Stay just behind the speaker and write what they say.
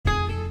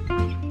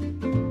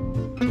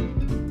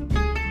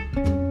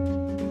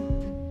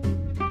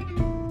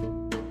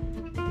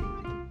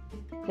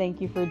Thank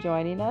you for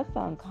joining us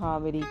on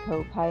Comedy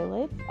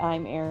Co-Pilots.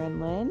 I'm Erin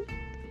Lynn,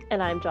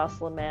 And I'm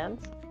Jocelyn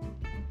Mans.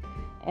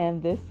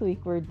 and this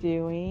week we're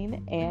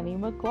doing Annie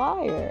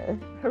McGuire.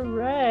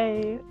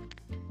 Hooray!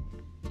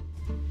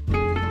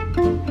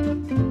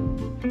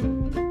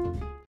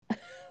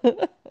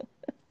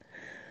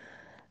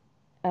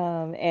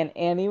 And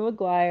Annie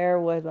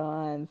McGuire was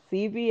on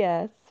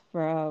CBS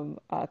from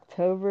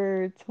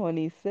October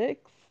 26th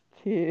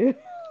to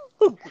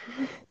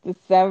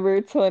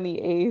December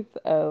 28th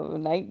of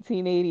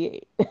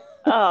 1988.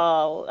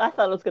 Oh, I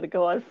thought it was going to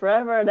go on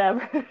forever and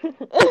ever.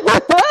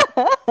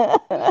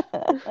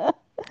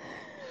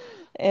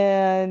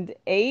 And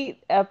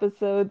 8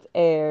 episodes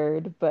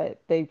aired, but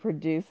they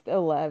produced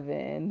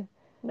 11.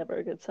 Never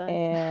a good sign.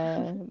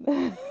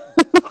 And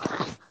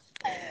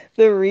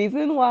the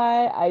reason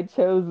why I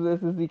chose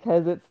this is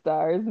because it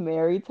stars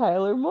Mary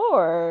Tyler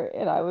Moore.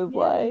 And I was Yay.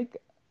 like,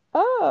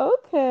 oh,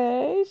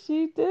 okay.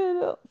 She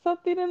did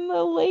something in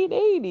the late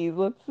 80s.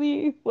 Let's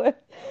see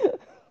what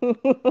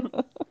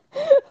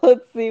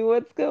let's see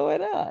what's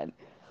going on.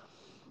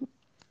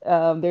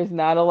 There's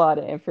not a lot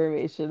of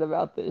information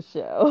about this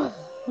show.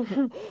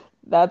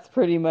 That's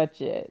pretty much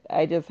it.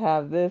 I just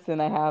have this,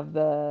 and I have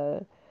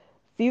the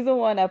season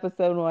one,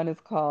 episode one is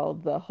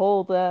called The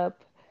Hold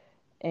Up,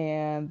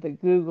 and the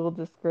Google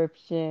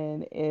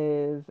description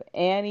is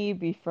Annie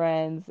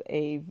befriends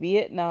a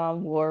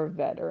Vietnam War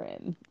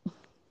veteran.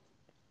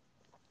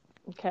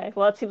 Okay,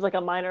 well, that seems like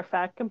a minor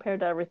fact compared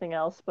to everything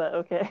else, but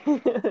okay.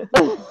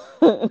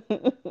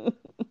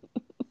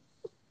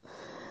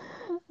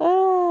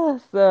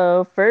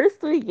 So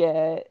first we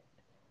get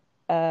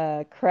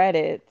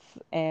credits,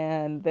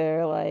 and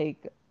they're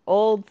like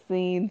old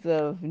scenes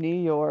of New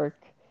York.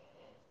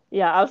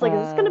 Yeah, I was like,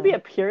 is this going to be Uh, a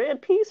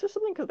period piece or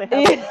something? Because they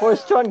have like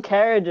horse-drawn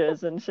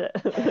carriages and shit.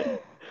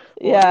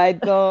 yeah,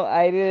 What?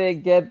 I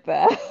didn't get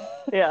that.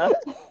 Yeah.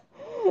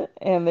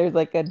 And there's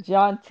like a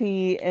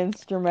jaunty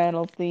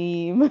instrumental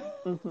theme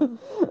hmm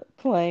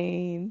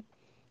playing.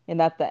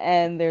 And at the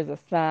end, there's a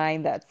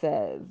sign that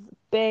says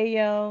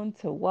Bayonne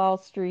to Wall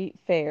Street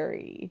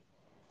Ferry.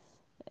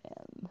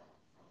 And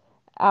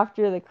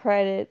after the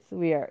credits,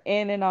 we are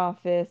in an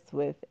office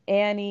with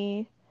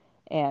Annie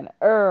and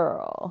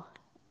Earl.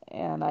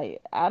 And I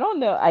don't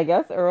know. I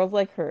guess Earl's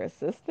like her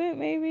assistant,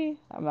 maybe.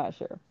 I'm not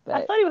sure, I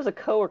but thought he was a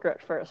coworker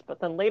at first, but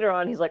then later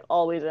on, he's like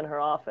always in her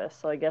office,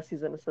 so I guess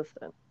he's an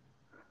assistant.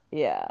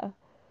 yeah.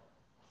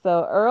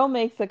 So Earl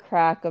makes a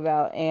crack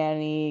about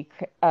Annie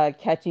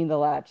catching the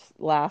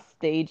last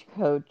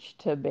stagecoach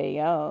to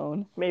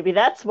Bayonne. Maybe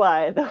that's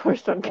why the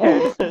horse-drawn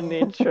carriages are in the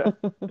intro.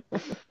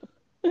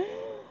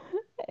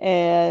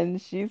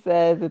 And she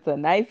says it's a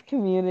nice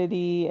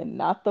community and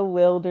not the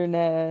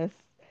wilderness.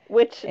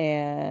 Which,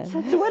 since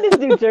And when is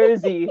New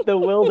Jersey the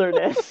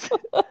wilderness?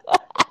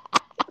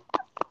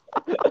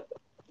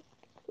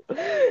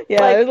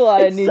 yeah, there's Like, a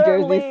lot of it's New Jersey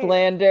certainly.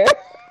 slander.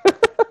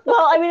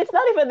 Well, I mean, it's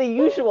not even the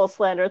usual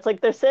slander. It's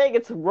like they're saying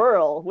it's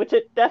rural, which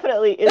it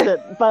definitely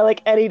isn't by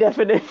like any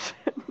definition.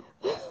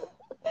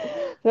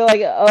 They're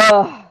like,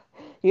 oh,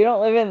 you don't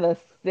live in the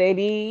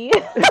city.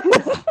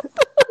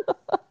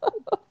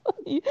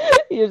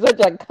 You're such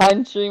a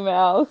country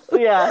mouse.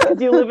 Yeah,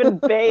 because you live in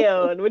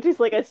Bayonne, which is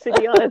like a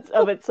city on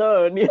its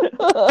own. You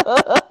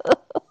know?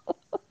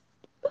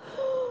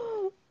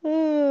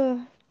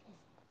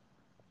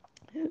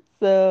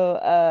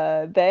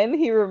 So then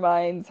he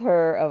reminds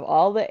her of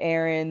all the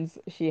errands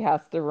she has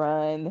to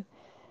run,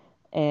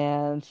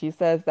 and she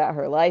says that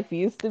her life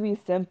used to be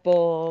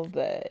simple,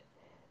 but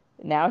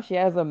now she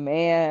has a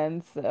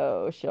man,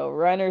 so she'll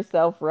run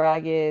herself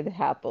ragged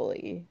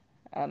happily.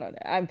 I don't know.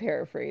 I'm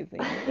paraphrasing,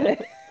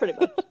 but Pretty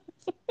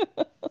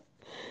much.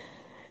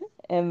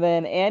 and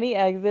then Annie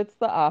exits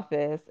the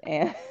office,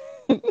 and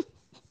this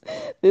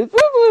is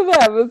when the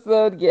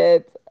episode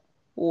gets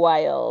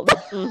wild.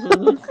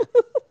 hmm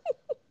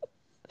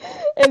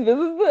And this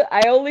is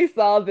I only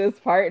saw this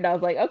part and I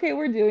was like, okay,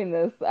 we're doing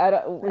this. I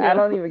Yeah.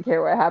 don't even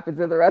care what happens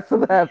in the rest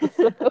of the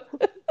episode.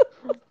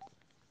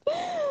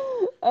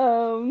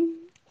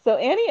 So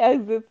Annie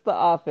exits the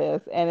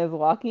office and is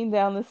walking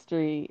down the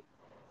street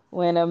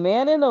when a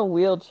man in a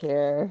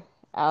wheelchair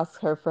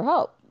asks her for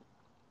help.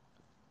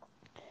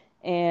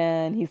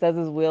 And he says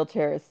his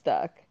wheelchair is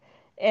stuck.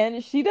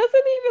 And she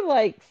doesn't even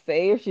like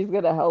say if she's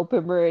gonna help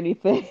him or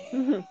anything.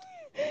 hmm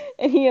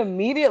And he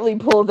immediately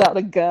pulls out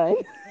a gun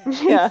and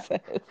Yeah. says,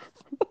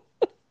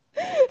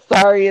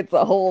 sorry, it's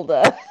a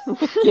holdup.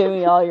 Give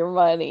me all your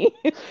money.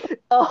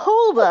 A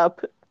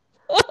holdup.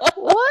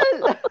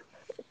 What?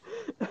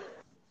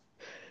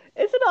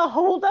 Isn't a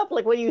holdup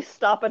like when you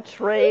stop a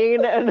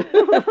train and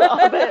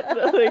rob it?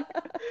 Like,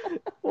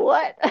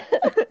 what?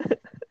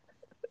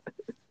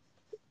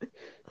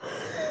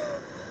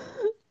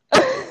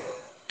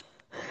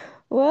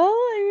 Well,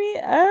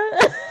 I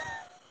mean,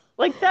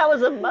 Like that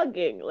was a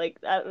mugging. Like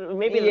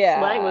maybe the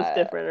slang was yeah.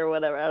 different or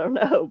whatever. I don't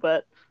know,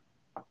 but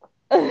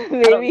I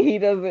Maybe don't. he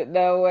doesn't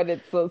know what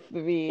it's supposed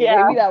to be.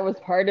 Yeah. Maybe that was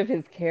part of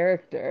his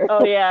character.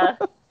 Oh yeah.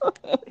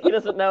 He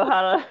doesn't know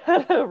how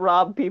to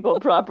rob people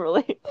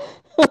properly.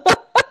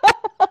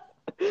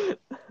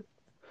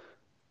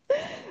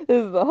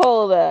 This is the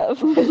holdup.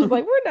 She's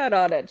like, we're not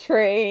on a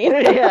train.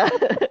 Yeah.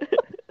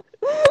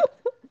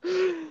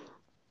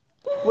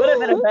 Would have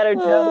been a better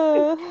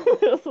joke.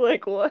 It's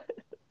like, what?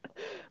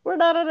 We're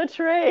not on a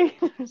train.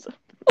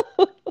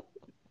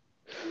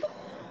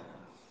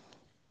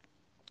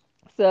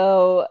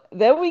 So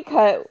then we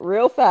cut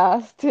real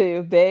fast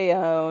to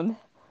Bayonne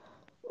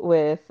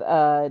with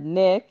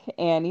Nick,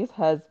 Annie's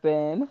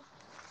husband,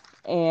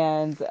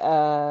 and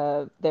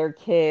their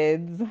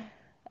kids.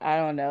 I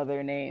don't know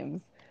their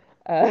names.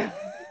 Uh,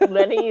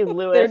 Lenny, they're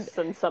Lewis,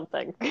 and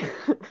something.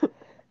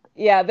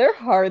 yeah, they're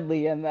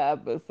hardly in the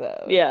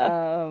episode.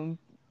 Yeah.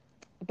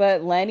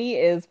 But Lenny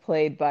is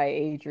played by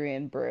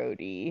Adrian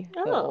Brody,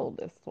 the Oh,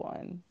 oldest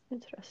one.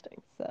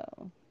 interesting.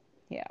 So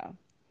yeah.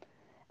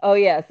 Oh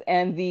yes,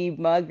 and the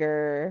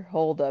mugger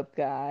holdup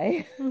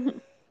guy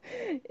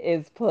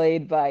is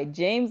played by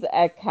James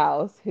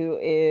Eckhouse, who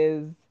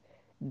is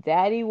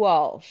Daddy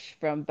Walsh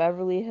from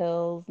Beverly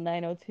Hills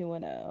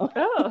 90210.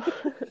 Oh.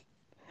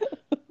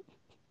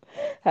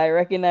 I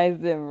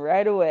recognized him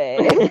right away.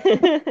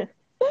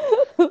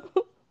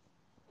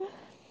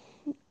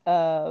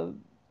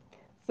 Um,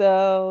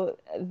 so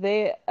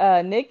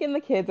Nick and the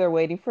kids are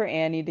waiting for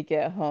Annie to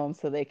get home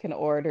so they can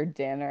order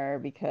dinner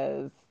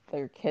because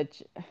their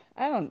kitchen.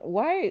 I don't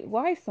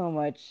why so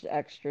much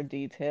extra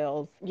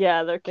details.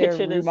 Yeah, their They're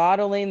kitchen is.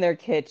 remodeling their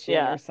kitchen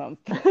Yeah. or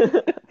something.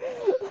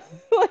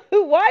 Like,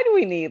 why do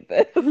we need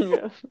this?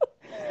 Yeah.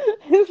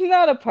 It's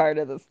not a part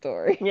of the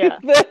story. Yeah.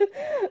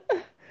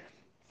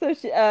 So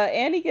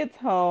Annie gets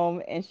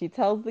home and she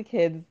tells the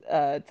kids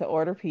to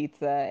order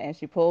pizza, and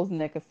she pulls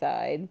Nick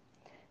aside,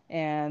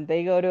 and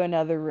they go to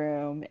another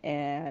room,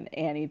 and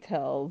Annie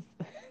tells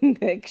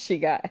Nick she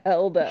got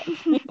held up.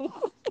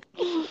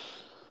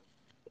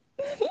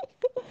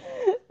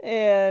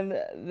 And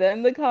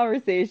then the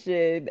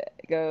conversation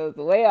goes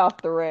way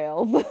off the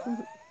rails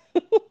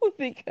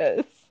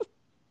because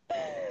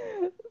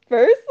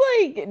first,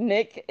 like,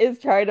 Nick is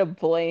trying to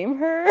blame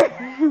her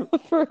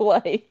for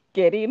like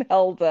getting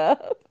held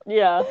up.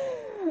 Yeah.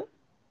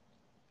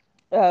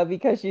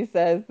 Because she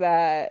says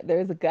that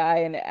there's a guy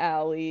in the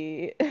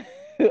alley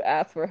who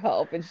asked for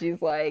help, and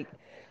she's like,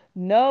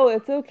 "No,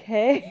 it's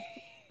okay.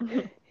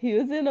 He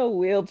was in a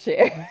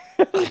wheelchair."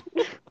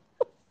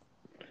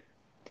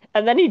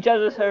 And then he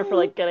judges her for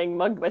like getting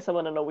mugged by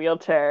someone in a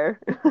wheelchair.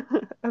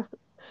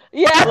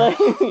 Yeah, Like,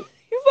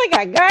 he's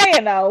like a guy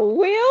in a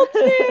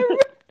wheelchair,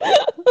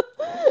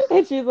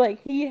 and she's like,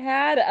 "He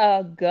had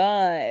a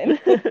gun."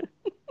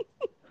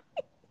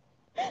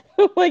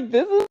 Like,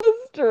 this is the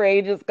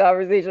strangest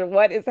conversation.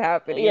 What is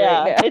happening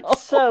right yeah, now?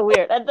 it's so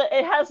weird. And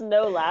it has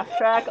no laugh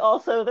track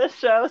also, this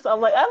show. So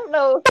I'm like, I don't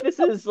know if this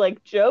is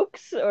like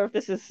jokes or if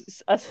this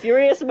is a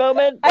serious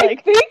moment. I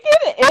Like, think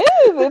it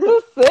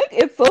is.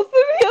 It's supposed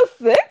to be a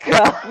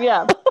sitcom.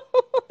 yeah.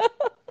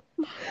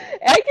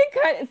 I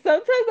can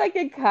sometimes I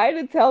can kind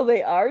of tell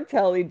they are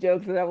telling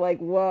jokes, and I'm like,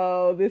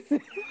 whoa, this is.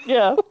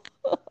 Yeah.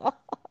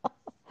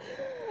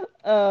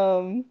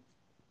 um,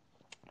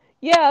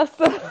 yeah.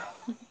 So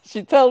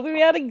she tells him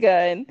he had a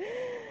gun,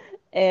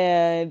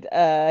 and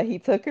he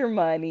took her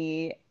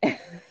money, and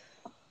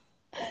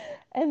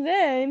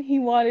then he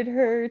wanted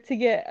her to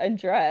get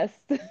undressed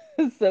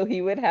so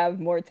he would have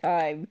more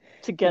time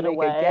To to get make a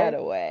away.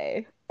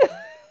 getaway.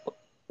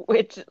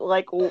 Which,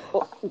 like,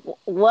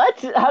 what?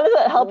 How does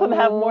that help him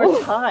have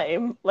more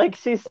time? Like,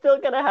 she's still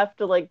gonna have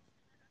to, like,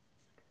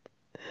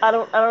 I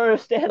don't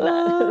understand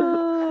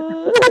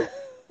that.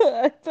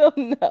 I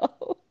don't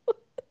know.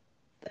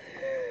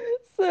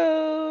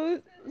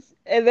 So,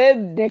 and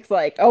then Nick's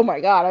like, "Oh my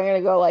God, I'm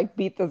gonna go like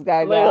beat this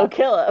guy I'm gonna go up,"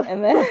 kill him.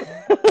 and then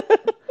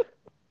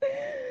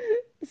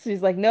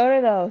she's like, "No,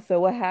 no, no." So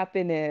what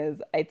happened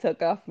is I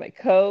took off my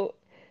coat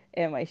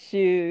and my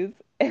shoes,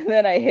 and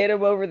then I hit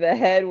him over the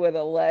head with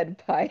a lead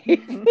pipe.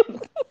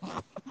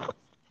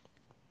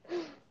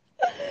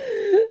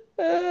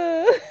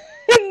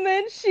 And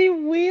then she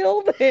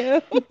wheeled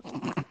him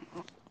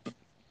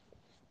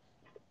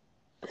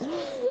to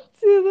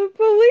the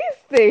police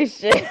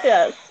station.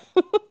 Yes.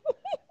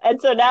 And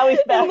so now he's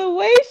back. And the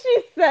way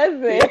she says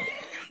it,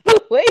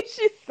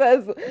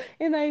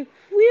 and I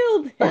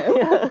wheeled him.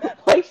 Yeah.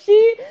 Like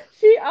she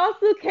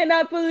also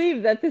cannot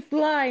believe that this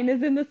line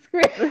is in the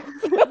script.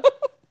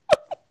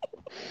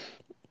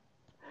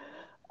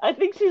 I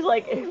think she's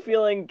like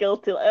feeling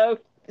guilty. Like, oh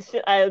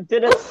shit! I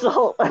did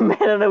assault a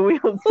man in a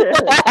wheelchair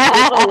with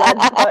a lead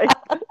pipe.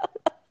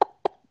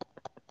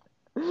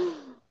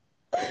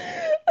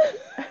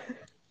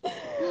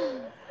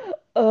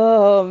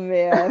 Oh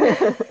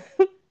man.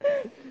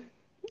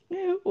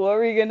 What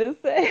were you gonna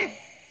say?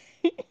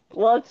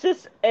 Well, it's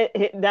just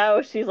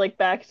now she's like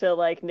back to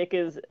like Nick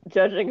is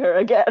judging her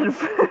again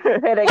for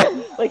hitting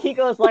him. Like he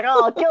goes like,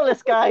 "Oh, I'll kill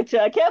this guy. I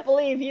can't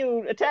believe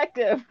you attacked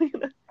him."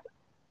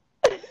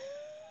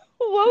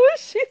 What was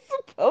she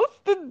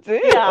supposed to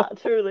do? Yeah,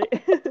 truly.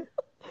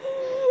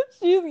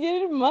 She's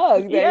getting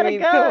mugged. He had a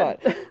come gun.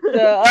 on.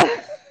 So,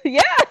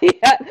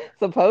 yeah.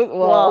 Suppose.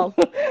 Well,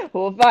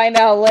 we'll find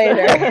out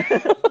later.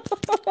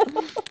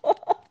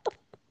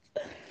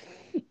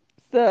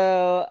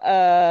 So,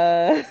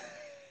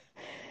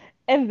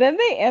 And then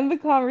they end the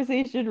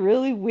conversation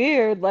really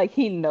weird. Like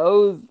he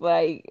knows,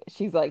 like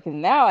she's like,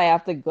 now I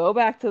have to go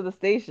back to the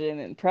station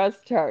and press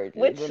charges.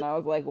 Which, And I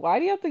was like, why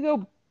do you have to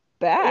go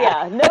back?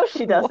 yeah, no,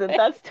 she doesn't. What?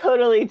 That's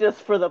totally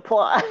just for the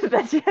plot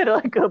that she had to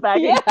like go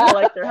back and Yeah,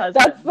 collect her that's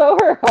husband. so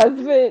her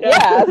husband, Yeah,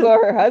 yeah, so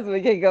her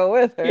husband can go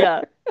with her.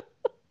 yeah.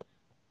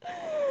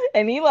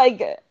 And he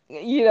like,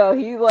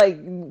 he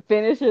like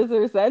finishes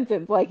her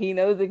sentence like he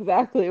knows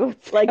exactly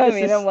what's Like this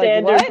coming. is I'm like, standard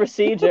what?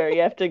 procedure.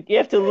 You have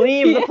to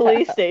leave the Yeah.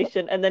 police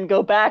station and then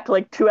go back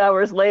like 2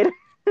 hours later.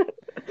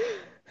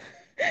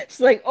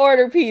 She's like,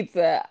 order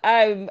pizza.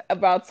 I'm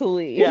about to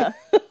leave. Yeah.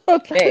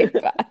 Okay,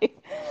 bye.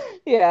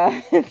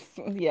 Yeah,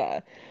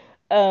 yeah.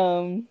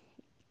 Um,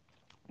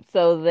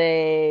 so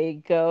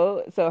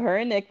her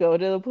and Nick go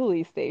to the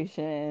police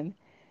station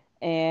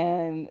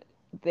and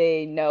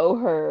they know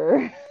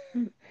her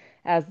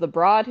as the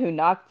broad who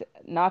knocked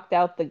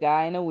out the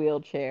guy in a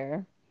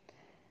wheelchair.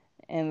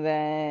 And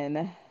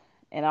then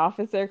an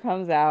officer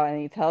comes out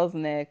and he tells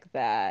Nick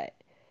that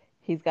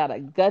he's got a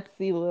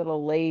gutsy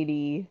little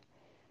lady.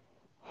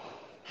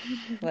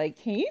 Like,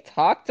 can you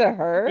talk to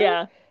her?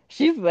 Yeah.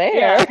 She's Yeah.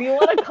 there. If you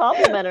want to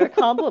compliment her,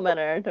 compliment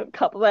her. Don't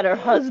compliment her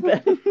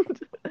husband.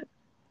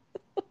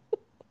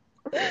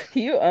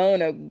 You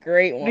own a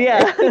great woman.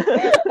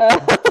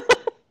 Yeah.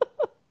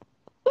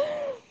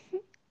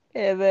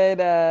 And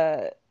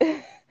then,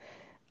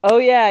 oh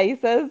yeah, he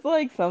says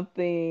like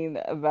something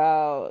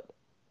about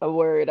a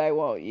word I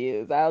won't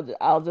use.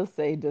 I'll just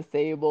say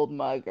disabled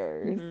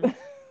muggers. hmm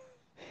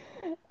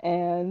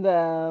And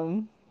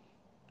and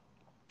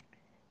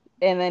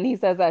then he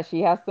says that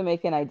she has to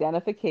make an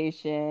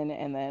identification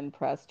and then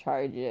press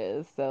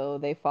charges. So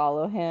they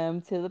follow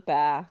him to the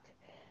back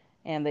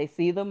and they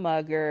see the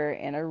mugger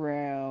in a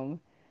room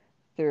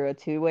through a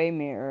two-way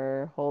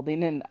mirror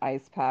holding an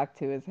ice pack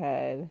to his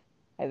head.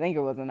 I think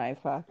it was an ice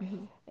pack.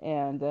 hmm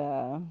And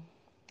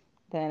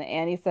then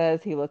Annie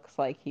says he looks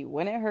like he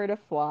wouldn't hurt a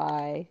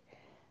fly.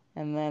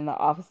 And then the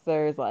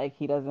officer's like,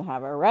 he doesn't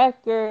have a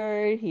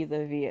record. He's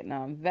a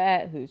Vietnam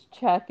vet whose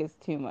check is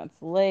 2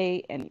 months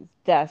late and he's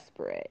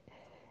desperate.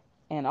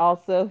 And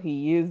also, he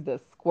used a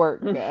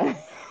squirt gun.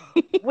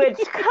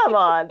 Which, come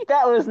on,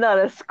 that was not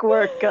a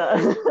squirt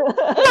gun.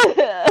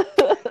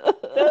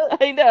 Tho-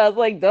 I know. I was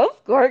like, those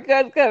squirt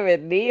guns come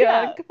in neon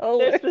yeah,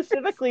 they're colors.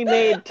 specifically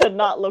made to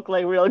not look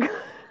like real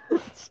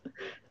guns.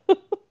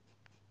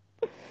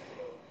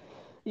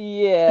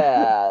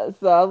 Yeah.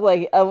 So I was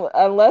like,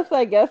 unless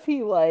I guess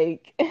he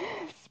like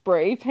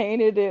spray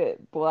painted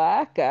it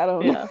black. I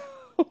don't know. Yeah.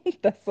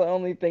 That's the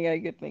only thing I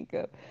could think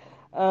of.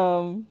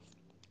 Um,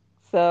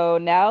 so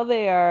now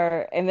they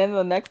are, and then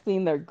the next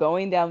scene, they're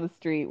going down the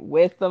street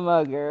with the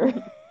mugger.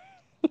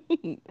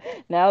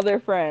 Now they're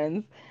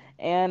friends.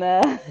 And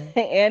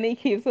Annie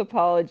keeps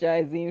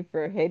apologizing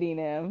for hitting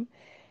him.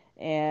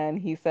 And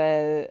he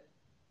says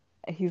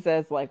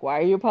like, why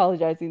are you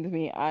apologizing to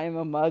me? I'm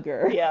a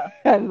mugger. Yeah.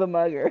 I'm the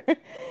mugger.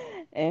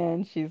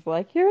 And she's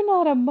like, you're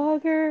not a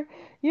mugger.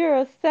 You're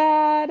a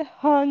sad,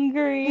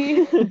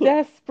 hungry,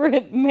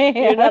 desperate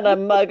You're not a man.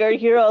 mugger,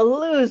 you're a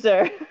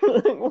loser.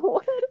 Like,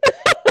 what?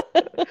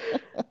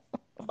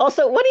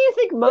 Also, what do you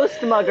think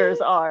most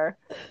muggers are?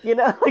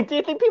 Like, do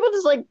you think people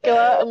just like go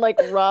out and like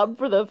rob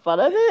for the fun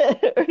of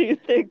it? Or do you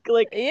think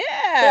like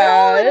they're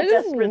all Yeah, in I a just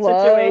desperate love.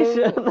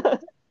 situation?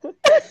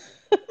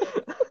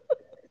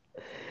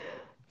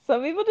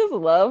 Some people just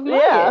love Yeah,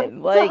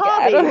 mugging. it's a Like, I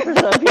hobby for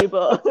some don't.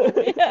 people.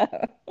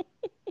 Yeah.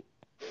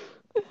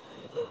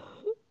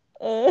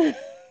 Uh,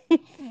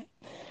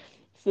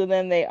 so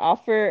then they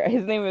offer,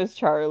 his name is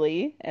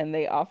Charlie, and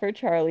they offer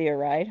Charlie a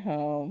ride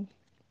home.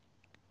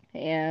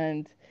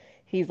 And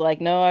he's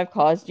like, no, I've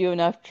caused you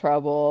enough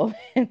trouble.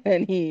 And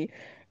then he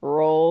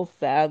rolls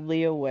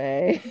sadly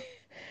away.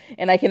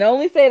 And I can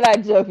only say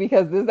that joke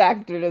because this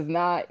actor does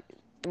not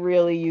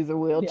really use a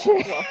Yeah,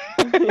 wheelchair. well,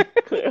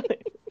 clearly.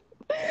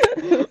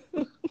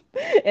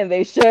 And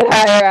they should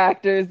hire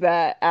actors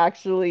that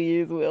actually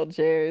use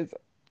wheelchairs.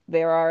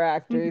 There are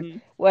actors, hmm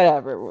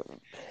whatever.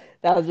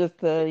 That was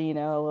just a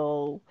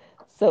little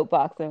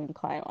soapbox I'm gonna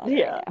climb on right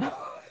Yeah. now.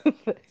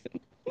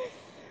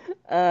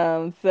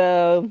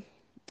 So,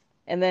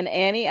 and then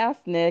Annie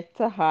asked Nick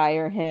to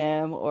hire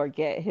him or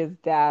get his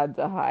dad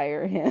to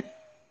hire him.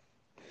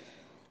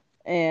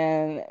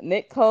 And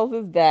Nick calls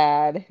his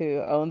dad, who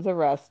owns a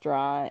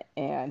restaurant,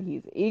 and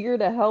he's eager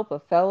to help a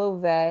fellow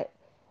vet,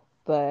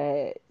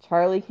 but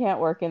Charlie can't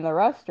work in the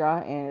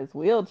restaurant in his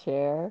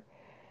wheelchair.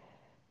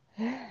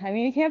 I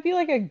mean, he can't be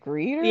like a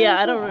greeter Yeah, or I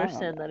something. don't I don't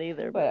understand know. that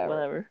either, but Whatever.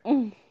 whatever.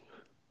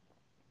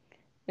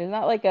 There's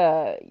not like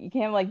you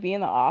can't like be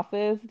in the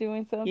office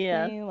doing Yeah.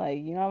 something,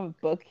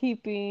 like,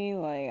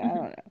 bookkeeping, like, I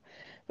don't know.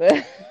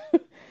 But,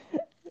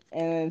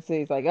 and then so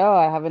he's like, oh,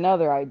 I have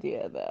another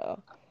idea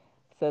though.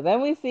 So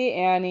then we see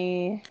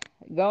Annie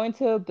go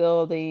into a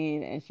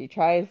building and she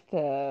tries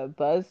to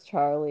buzz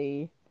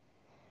Charlie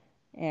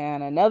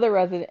and another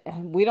resident.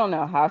 We don't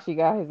know how she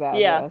got his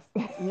Yeah. address.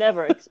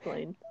 Never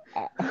explained.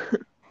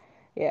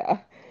 Yeah.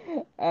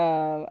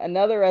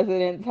 Another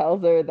resident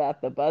tells her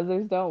that the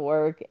buzzers don't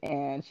work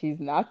and she's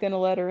not gonna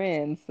let her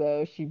in,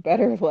 so she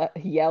better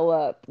yell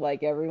up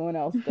like everyone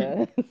else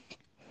does.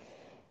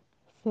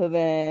 So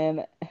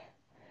then,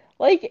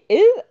 like,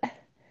 is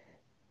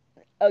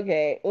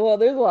okay, well,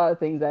 there's a lot of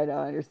things I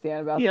don't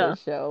understand about Yeah.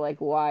 this show, like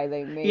why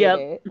they made Yep.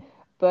 it.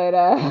 But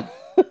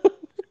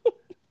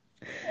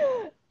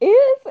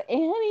is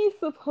Annie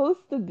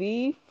supposed to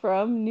be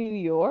from New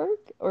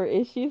York or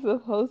is she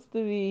supposed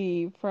to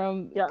be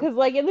from Yeah. because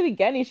like in the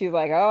beginning she's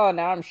like, "Oh,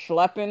 now I'm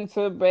schlepping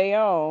to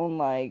Bayonne,"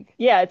 like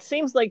Yeah, it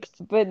seems like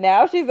but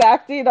now she's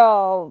acting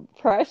all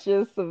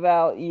precious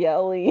about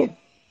yelling.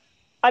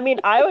 I mean,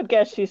 I would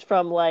guess she's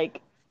from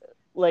like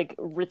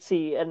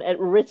ritzy and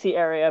ritzy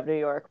area of New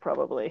York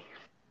probably.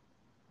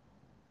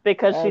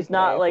 Because she's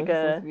not Okay, so like she's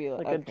supposed a to be like,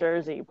 like a okay.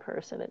 Jersey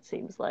person, it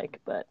seems like,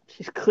 but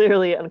she's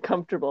clearly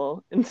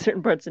uncomfortable in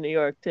certain parts of New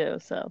York too,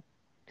 so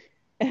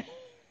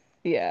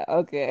Yeah,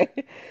 okay.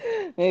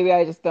 Maybe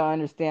I just don't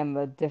understand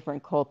the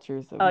different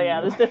cultures of oh New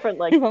yeah, there's York. different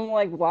like I'm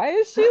like, why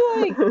is she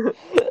like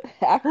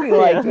acting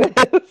like yeah.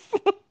 this?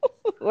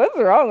 What's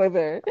wrong with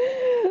her?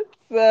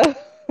 So,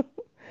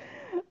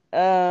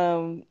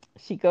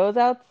 she goes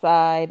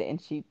outside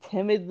and she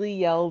timidly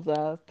yells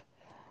up,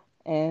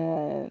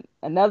 and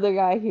another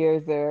guy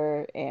hears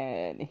her,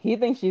 and he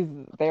thinks she's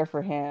there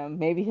for him.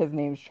 Maybe his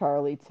name's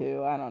Charlie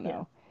too. I don't Yeah.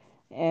 know.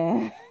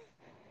 And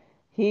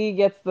he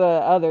gets the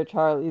other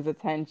Charlie's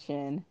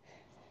attention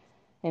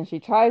and she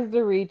tries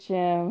to reach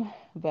him,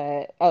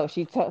 but oh,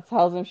 she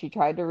tells him she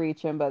tried to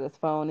reach him, but his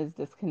phone is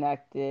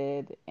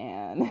disconnected.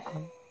 And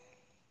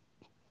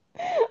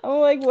I'm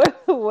like,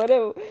 what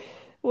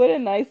a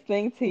nice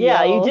thing to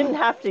Yeah, you yell. didn't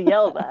have to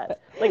yell that.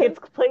 Like it's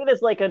played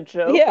as like a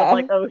joke of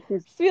like, Yeah, oh,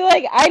 she's just be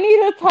like, I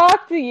need to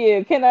talk to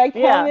you. Can I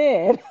come yeah.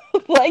 in?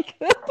 Like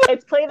that's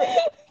It's played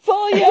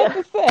all you have yeah.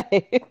 to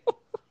say.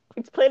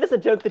 It's played as a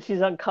joke that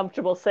she's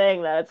uncomfortable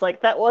saying that. It's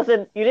like that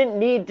wasn't you didn't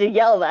need to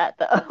yell that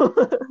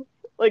though.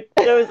 Like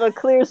there was a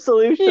clear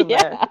solution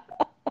there.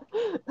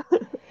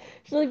 Yeah.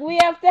 She's like, we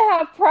have to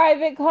have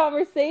private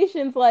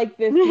conversations like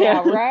this Yeah.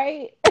 now,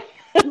 right?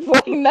 It's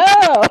like,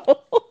 no.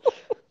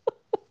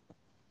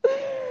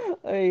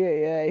 Ay,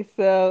 ay, ay.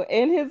 So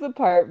in his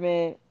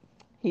apartment,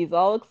 he's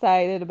all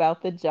excited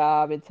about the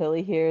job until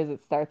he hears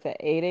it starts at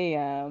 8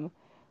 a.m.,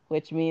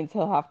 which means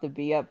he'll have to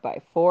be up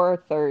by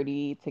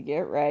 4:30 to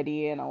get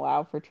ready and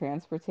allow for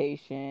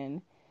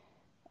transportation.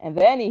 And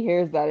then he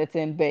hears that it's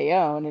in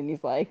Bayonne, and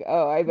he's like,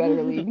 "Oh, I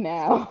better leave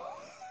now,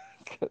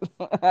 'cause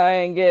I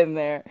ain't getting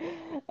there."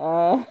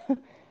 Uh,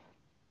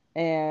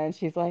 and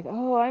she's like,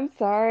 "Oh, I'm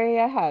sorry.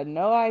 I had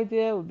no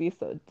idea it would be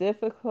so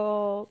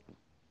difficult."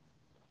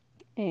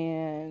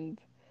 And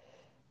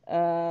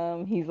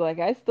he's like,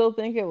 I still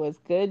think it was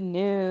good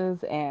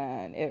news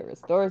and it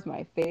restores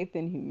my faith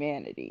in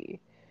humanity.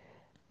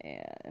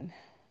 And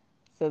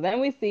so then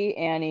we see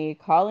Annie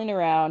calling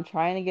around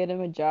trying to get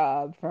him a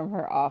job from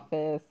her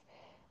office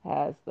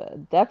as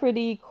the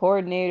deputy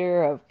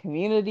coordinator of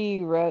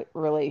community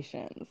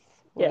relations,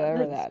 Yeah,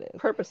 whatever that's that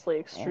is. purposely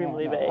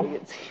extremely And vague,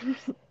 it seems.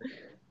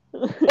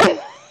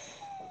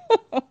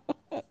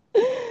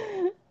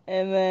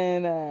 and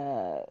then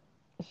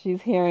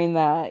she's hearing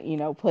that,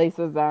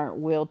 places aren't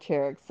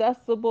wheelchair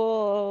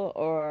accessible,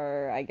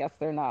 or I guess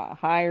they're not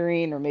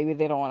hiring, or maybe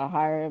they don't want to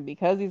hire him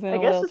because he's in I a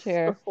guess this is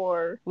wheelchair.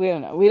 before We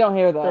don't know. We don't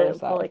hear the other the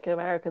side. like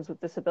Americans with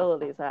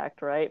Disabilities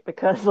Act, right?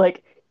 Because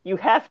like you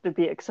have to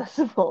be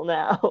accessible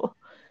now.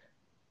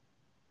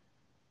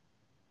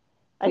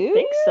 Do I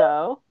think you?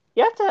 so.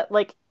 You have to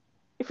like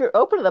if you're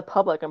open to the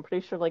public, I'm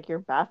pretty sure like your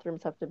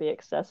bathrooms have to be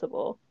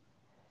accessible.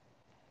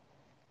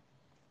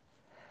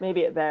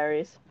 Maybe it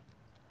varies.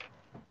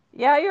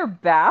 Yeah, your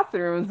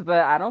bathrooms,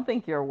 but I don't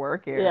think your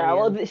work Yeah,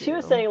 well, areas she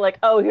was do. saying like,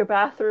 "Oh, your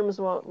bathrooms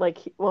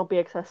won't be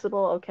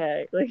accessible."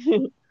 Okay. Like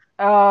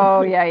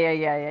Oh, yeah, yeah,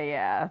 yeah,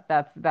 yeah,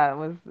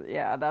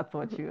 yeah. That's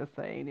what she was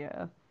saying,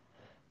 yeah.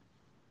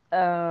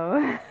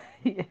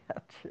 Yeah,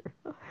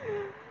 true.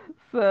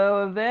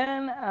 So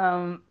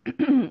then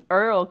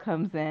Earl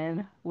comes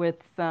in with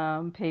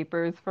some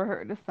papers for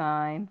her to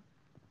sign,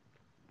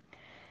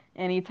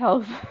 and he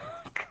tells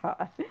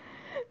God,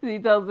 he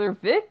tells her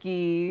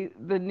Vicky,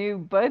 the new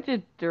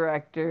budget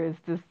director, is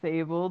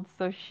disabled,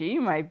 so she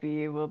might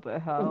be able to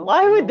help.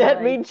 why And would I'm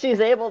that like, mean she's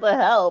able to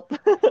help?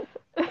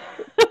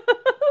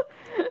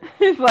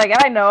 he's like,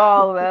 I know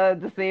all the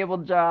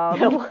disabled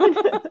Yeah, jobs.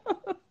 what?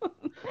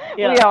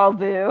 We Yeah. all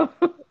do,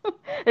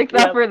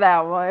 except Yep. for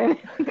that one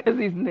because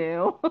he's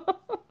new.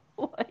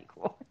 Like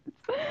what?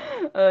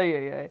 Oh yeah,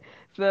 yeah.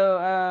 So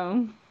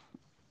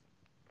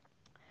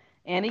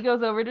Annie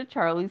goes over to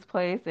Charlie's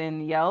place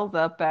and yells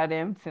up at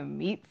him to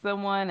meet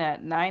someone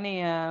at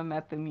 9 a.m.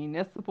 at the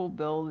municipal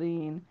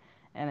building,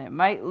 and it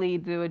might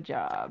lead to a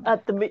job.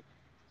 At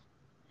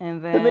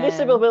And the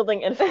municipal then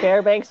building in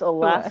Fairbanks,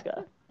 what?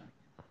 Alaska.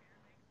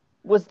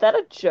 Was that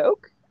a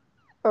joke?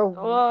 Or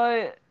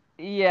Well,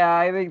 yeah,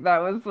 I think that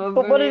was supposed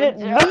but to what be did a it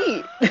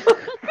mean?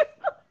 joke.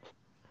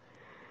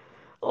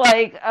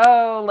 Like,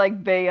 oh,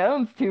 like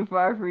Bayonne's too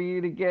far for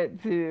you to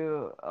get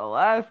to.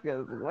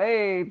 Alaska's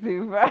way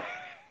too far.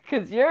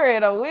 because you're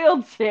in a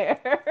wheelchair.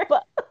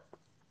 But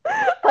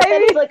but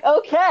then I he's like,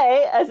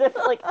 okay, as if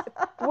like,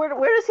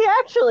 where does he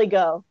actually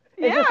go?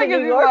 Is Yeah, this in New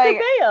because York or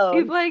he's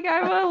Bayonne? like,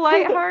 I'm a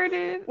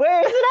lighthearted.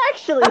 Where is it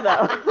actually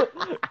though?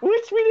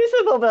 Which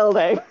municipal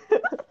building?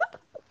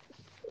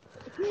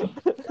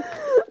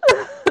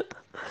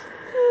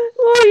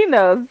 Well, he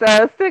knows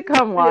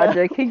sitcom Yeah.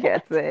 logic. He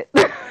gets it.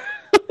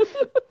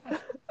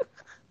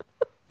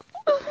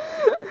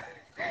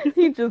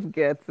 He just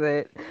gets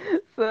it.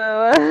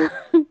 So,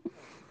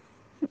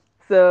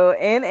 so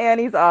in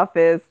Annie's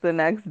office the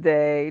next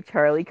day,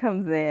 Charlie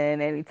comes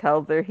in and he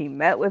tells her he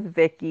met with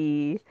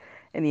Vicky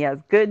and he has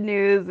good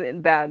news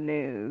and bad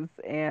news.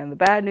 And the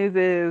bad news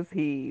is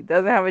he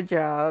doesn't have a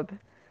job,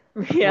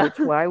 Yeah. which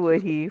why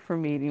would he for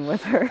meeting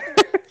with her?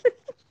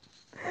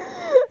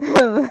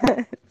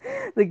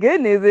 The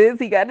good news is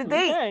he got a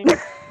date Okay.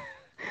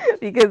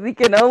 because he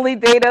can only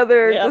date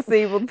other Yep.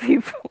 disabled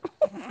people.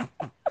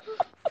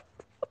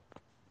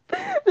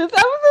 This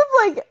episode's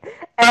like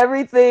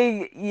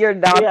everything you're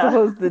not Yeah.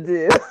 supposed to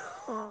do.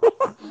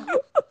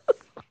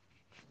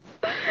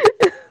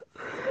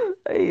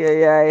 Ay,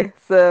 ay, ay.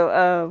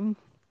 So,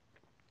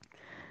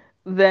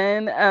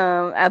 then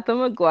at the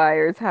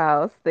McGuire's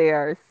house, they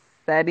are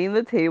setting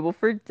the table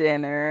for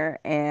dinner,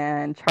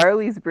 and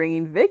Charlie's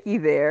bringing Vicky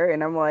there,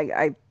 and I'm like,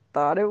 I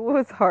thought it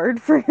was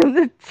hard for him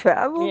to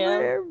travel Yeah.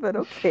 there, but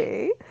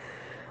okay.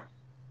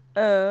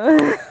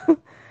 Uh,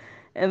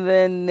 and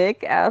then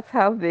Nick asks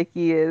how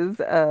Vicky is.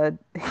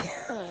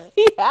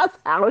 He asks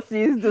how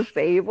she's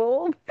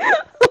disabled.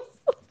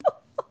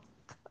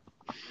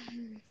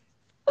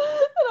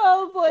 And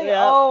I was like,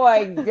 Yeah. oh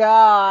my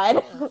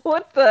god,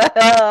 what the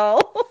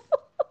hell?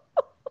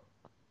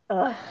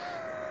 Uh,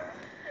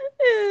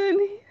 And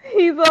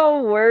he's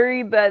all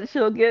worried that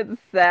she'll get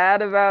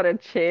sad about a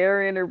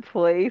chair in her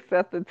place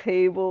at the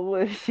table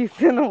if she's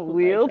in a oh my god.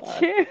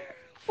 wheelchair.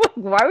 It's like,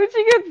 why would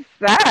she get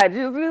sad?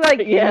 Just be like,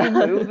 can you Yeah.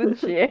 move the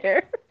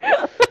chair?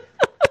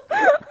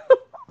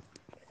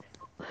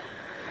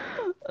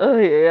 Oh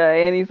yeah,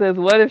 and he says,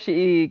 what if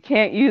she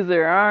can't use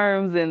her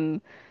arms and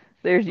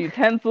there's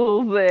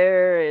utensils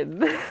there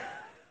and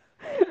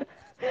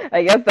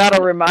I guess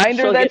that'll remind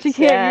her She'll that get she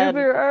can't use sad.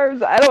 her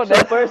arms. I don't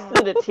She'll burst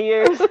into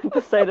tears know. at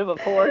the sight of a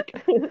fork.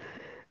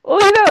 Well,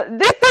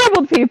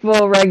 disabled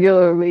people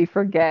regularly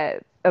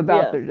forget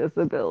about Yeah. their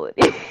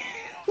disability.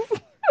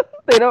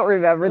 They don't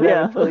remember them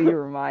Yeah. until you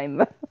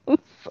remind them.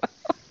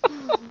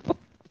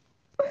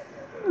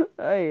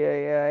 Ay,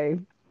 ay, ay.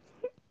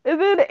 And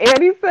then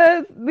Annie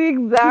says the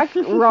exact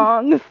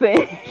wrong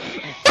thing,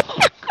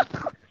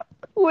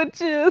 which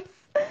is,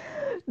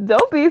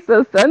 don't be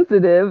so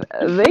sensitive.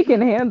 They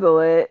can handle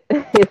it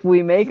if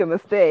we make a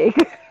mistake.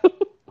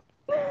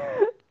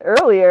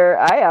 Earlier,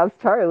 I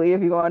asked Charlie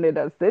if he wanted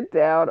a sit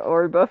down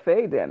or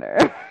buffet dinner.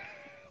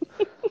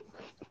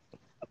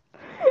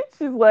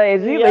 She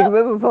thinks Yep.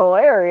 this is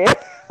hilarious.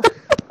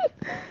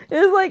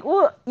 It's like,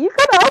 well, you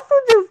could also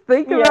just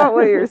think Yeah. about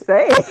what you're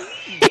saying.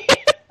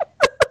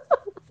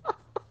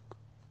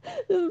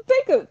 Just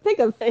take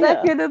a Yeah.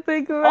 second to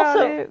think about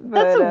Also, it.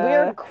 that's But a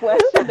weird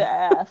question to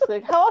ask.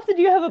 Like, how often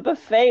do you have a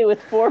buffet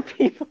with 4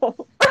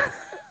 people?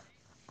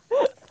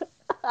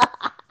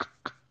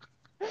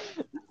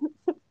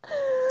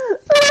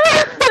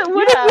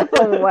 What Yeah. is this,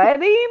 a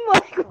wedding?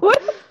 Like,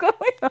 what is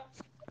going on?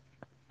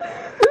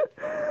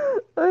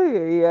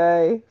 Ay,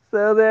 ay.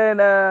 So then,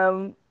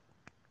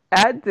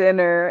 at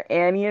dinner,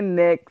 Annie and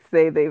Nick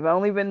say they've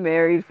only been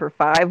married for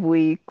 5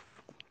 weeks,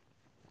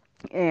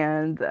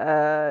 and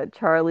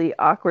Charlie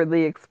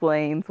awkwardly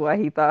explains why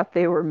he thought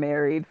they were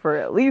married for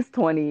at least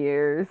 20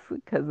 years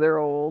because they're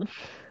old.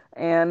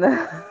 And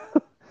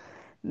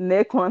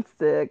Nick wants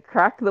to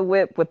crack the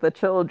whip with the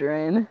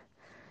children,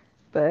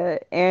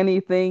 but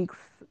Annie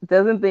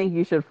doesn't think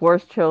you should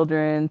force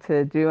children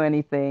to do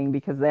anything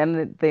because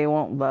then they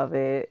won't love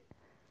it.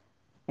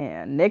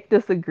 And Nick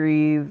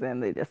disagrees,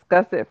 and they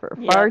discuss it for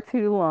Yeah. far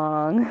too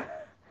long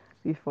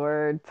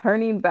before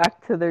turning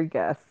back to their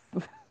guests.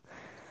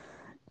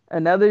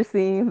 Another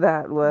scene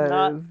that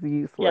Not. was Yeah.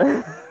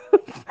 useless.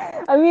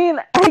 I mean,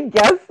 I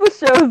guess the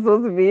show is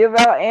supposed to be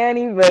about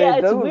Annie, but Yeah, it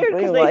it's doesn't weird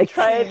because seem they like.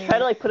 try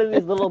to like put in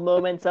these little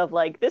moments of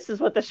like, this is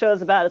what the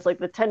show's about. It's like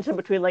the tension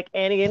between like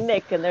Annie and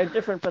Nick, and they're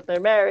different but they're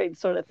married,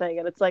 sort of thing.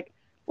 And it's like,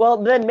 well,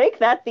 then make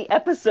that the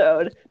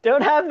episode.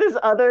 Don't have this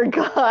other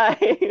guy,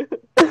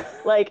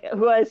 like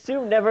who I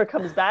assume never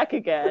comes back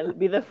again,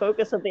 be the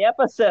focus of the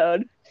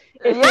episode.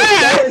 If your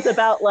show is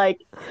about like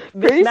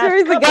Pretty sure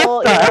mismatched he's a guest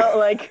couple, star.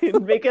 like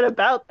make it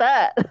about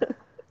that.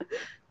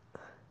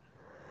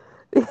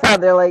 Yeah,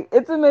 they're like,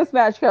 it's a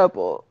mismatched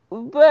couple,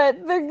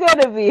 but they're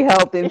gonna be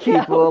helping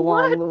Yeah, people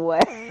along what? the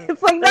way.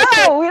 It's like,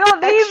 That's no, like we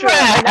don't need extra.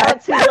 And now that.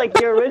 it seems like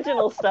your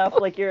original stuff,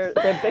 like they're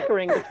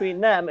bickering between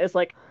them, is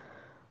like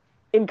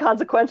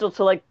inconsequential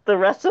to like the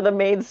rest of the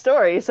main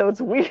story. So it's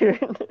weird.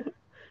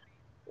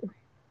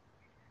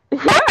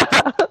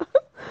 Yeah.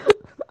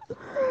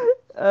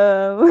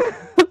 um,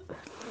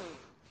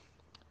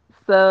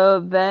 so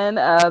then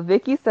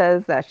Vicky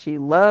says that she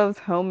loves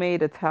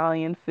homemade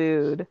Italian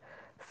food.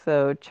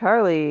 So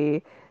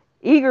Charlie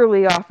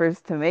eagerly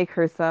offers to make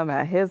her some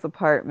at his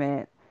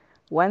apartment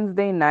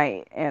Wednesday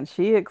night, and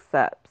she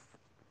accepts.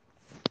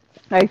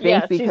 I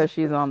Yeah, think she's because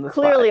she's on the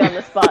spot. clearly on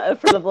the spot in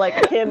front of like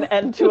him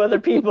and two other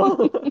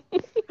people.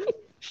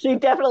 She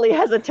definitely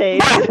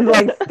hesitates. I'm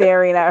like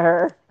staring at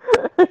her.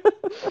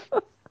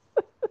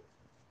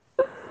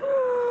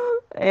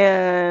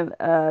 And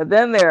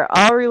then they're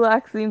all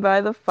relaxing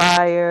by the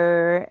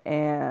fire,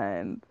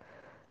 and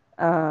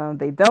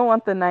they don't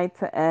want the night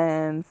to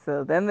end.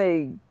 So then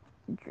they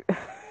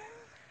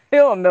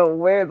don't know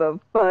where the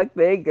fuck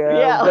they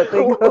go, Yeah, but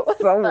they go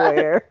what's that?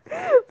 somewhere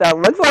that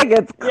looks like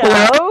it's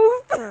Yeah,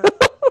 closed.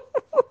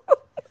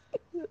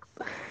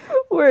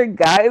 Where a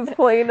guy's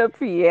playing a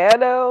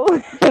piano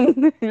and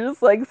they're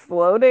just like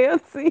slow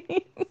dancing.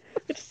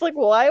 it's just like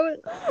I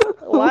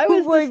why was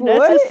was this like,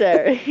 what?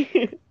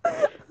 necessary?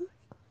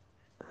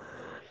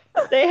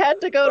 They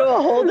had to go to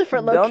a whole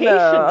different Don't location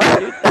know. to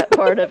shoot that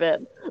part of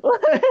it.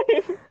 What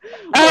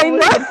I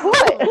was the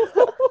point?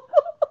 know.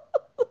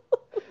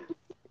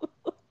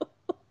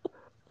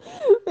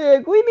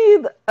 Like, we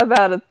need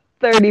about a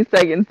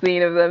 30-second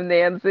scene of them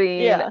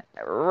dancing Yeah,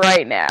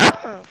 right now.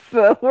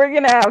 So we're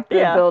gonna have to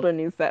yeah. build a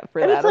new set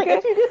for And it's that, like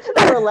okay? if you get to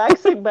the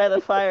relaxing by the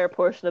fire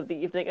portion of the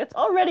evening, it's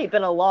already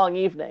been a long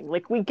evening.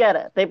 Like we get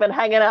it. They've been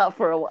hanging out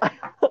for a while.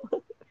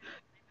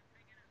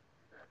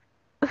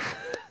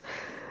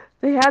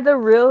 They had to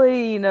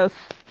really,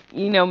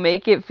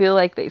 make it feel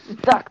like they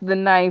stuck the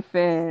knife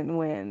in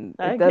when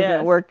I it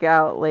doesn't guess. work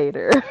out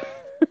later.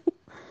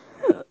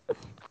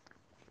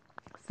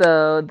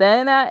 So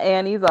then at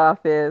Annie's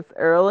office,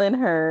 Earl and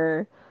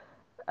her,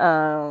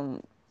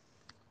 um,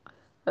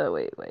 oh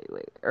wait,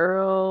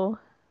 Earl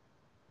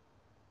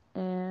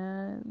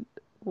and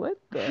what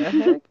the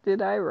heck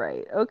did I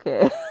write?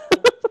 Okay.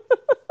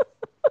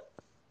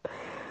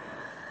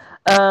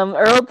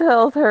 Earl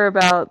tells her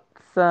about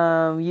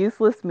some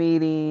useless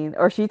meeting,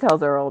 or she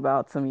tells Earl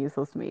about some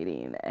useless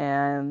meeting,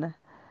 and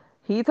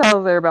he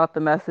tells her about the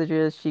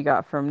messages she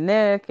got from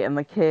Nick and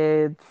the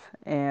kids,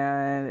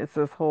 and it's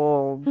this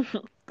whole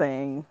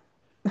thing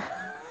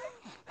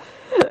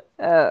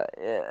uh,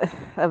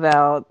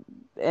 about,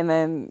 and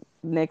then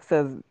Nick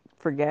says,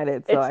 "Forget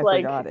it," so It's I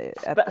like forgot it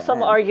at the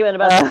some end. argument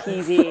about the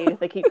TV.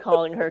 They keep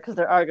calling her because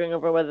they're arguing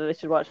over whether they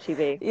should watch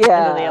TV,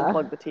 and then they Yeah,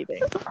 unplug the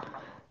TV.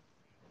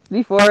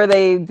 before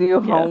they do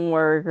Yeah.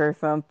 homework or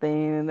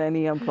something, and then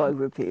he unplugs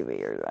the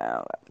TV or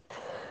something.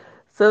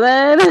 So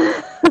then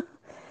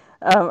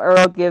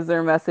Earl gives her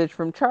a message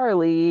from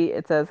Charlie.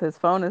 It says his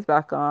phone is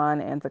back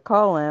on and to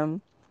call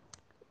him.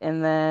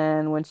 And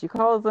then when she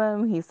calls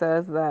him, he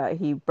says that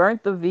he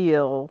burnt the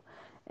veal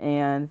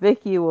and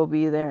Vicky will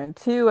be there in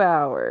 2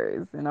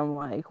 hours. And I'm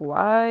like,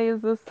 why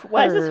is this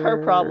Why is this her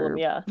problem? her?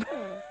 Yeah.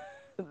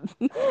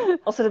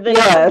 Also, did they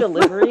not have Yes.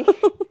 delivery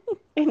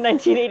in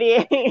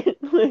 1988?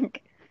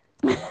 Like,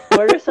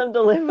 order some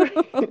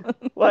delivery.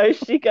 Why is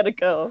she gonna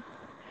go?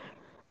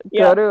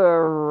 Go Yeah. to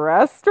a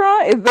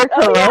restaurant? Is there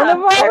Oh yeah,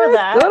 or coronavirus?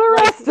 Go that. to a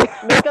Like,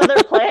 make other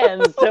restaurant.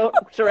 plans. Don't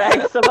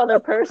drag some other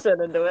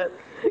person into it.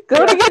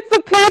 Go to Yeah. get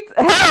some pizza.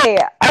 Hey,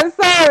 I'm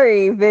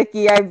sorry,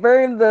 Vicky. I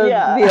burned the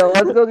Yeah. veal.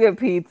 Let's go get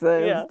pizza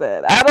Yeah.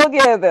 instead. I don't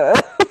get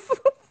this.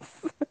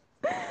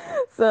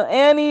 So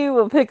Annie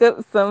will pick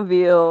up some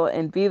veal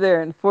and be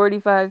there in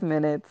 45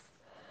 minutes.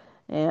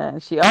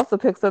 And she also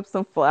picks up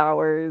some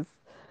flowers.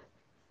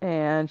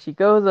 And she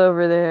goes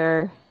over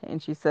there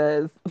and she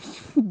says,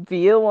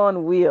 veal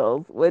on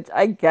wheels, which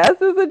I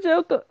guess is a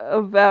joke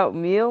about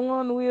meal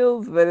on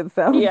wheels, but it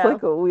sounds Yeah.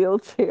 like a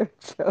wheelchair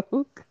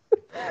joke.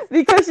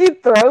 Because she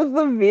throws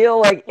the veal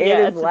like in Yeah,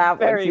 his it's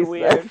lap when very she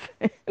says weird.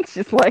 it.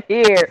 She's like,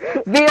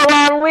 here, veal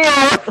on wheels.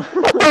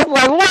 I was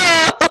like,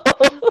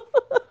 wow.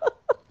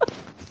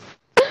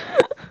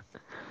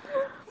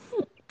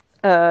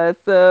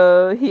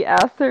 So he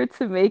asked her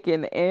to make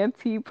an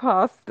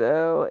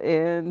antipasto,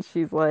 and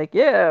she's like,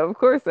 "Yeah, of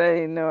course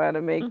I know how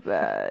to make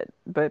that,"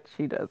 but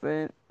she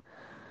doesn't.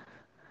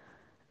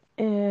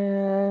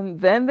 And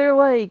then they're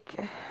like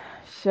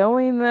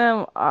showing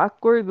them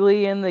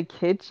awkwardly in the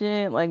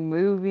kitchen, like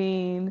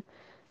moving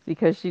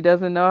because she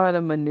doesn't know how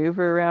to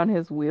maneuver around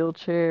his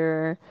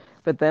wheelchair.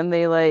 But then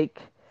they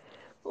like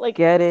Like,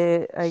 get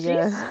it, I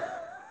guess. she's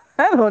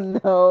I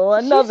don't know.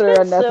 she Another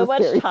spends so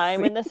much unnecessary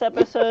time scene. in this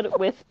episode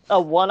with a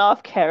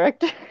one-off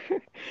character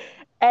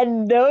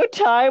and no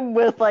time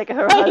with like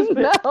her I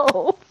husband,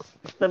 know.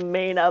 the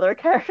main other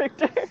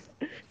character.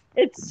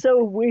 It's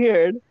so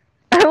weird.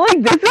 I'm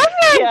like, this is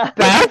your Yeah.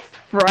 best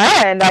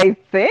friend, I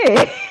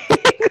think.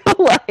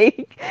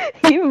 Like,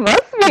 he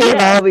must be in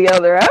Yeah. all the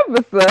other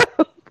episodes.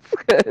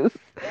 Because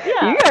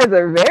you Yeah. guys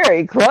are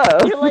very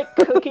close. You're like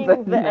cooking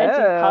But the no.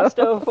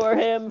 antipasto for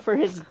him for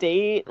his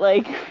date.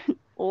 Like,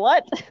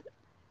 what?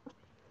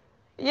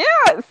 Yeah,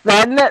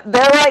 sudden they're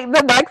like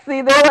the next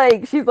scene they're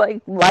like she's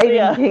like lighting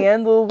Yeah.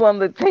 candles on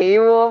the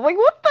table. I'm like,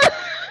 what the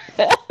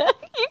heck?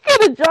 You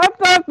could have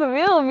dropped off the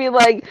meal and be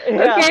like,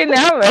 Yeah. okay,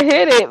 now I'm gonna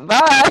hit it.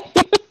 Bye.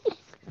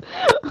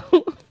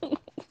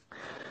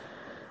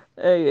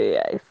 Oh,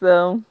 yeah, yeah.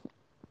 So,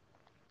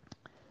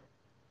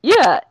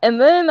 Yeah, and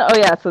then oh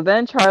yeah, so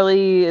then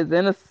Charlie is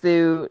in a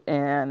suit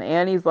and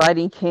Annie's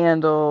lighting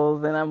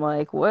candles and I'm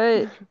like,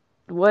 what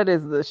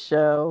is this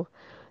show?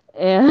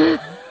 And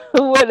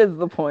what is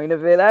the point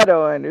of it? I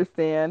don't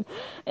understand.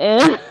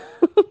 And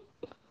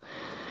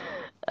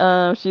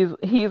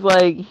he's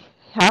like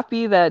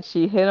happy that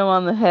she hit him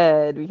on the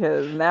head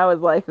because now his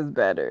life is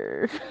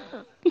better.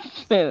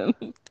 And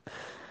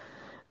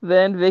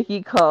then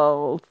Vicky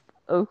calls,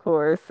 of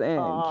course, and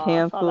Aw,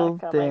 saw that cancels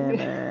coming.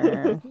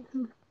 dinner.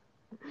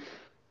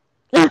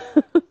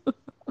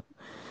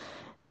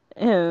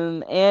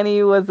 And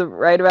Annie was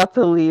right about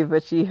to leave,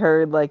 but she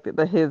heard like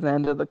his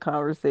end of the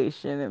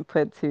conversation and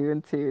put two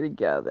and two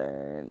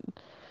together. And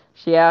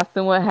she asked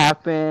him what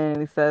happened.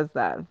 And he says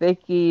that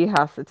Vicky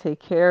has to take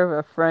care of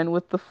a friend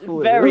with the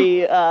flu.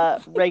 Very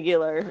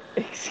regular,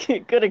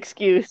 good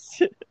excuse.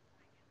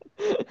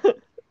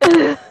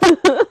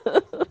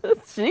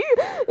 She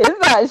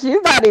it's not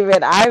she's not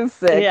even I'm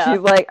sick. Yeah,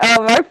 She's like,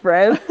 oh my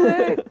friend's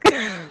sick.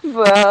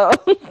 So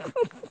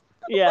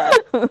yeah.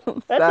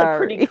 That's a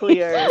pretty sorry.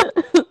 clear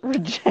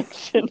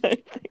rejection, I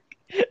think.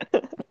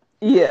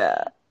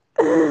 Yeah.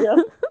 Yep.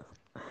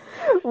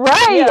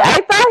 Right. Yeah,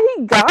 I thought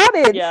he got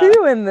it yeah.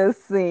 too in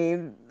this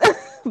scene.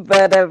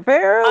 But I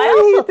apparently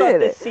he also thought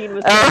this didn't. scene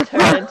was going to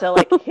turn into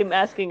like him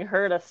asking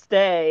her to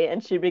stay,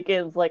 and she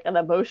begins like an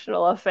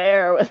emotional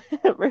affair with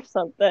him or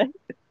something.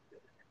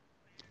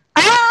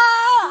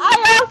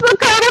 I also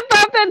kind of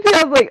thought that too.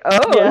 I was like,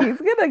 oh, Yeah, he's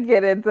gonna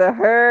get into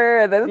her,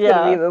 and then it's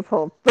gonna be yeah. this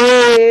whole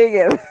thing.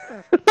 And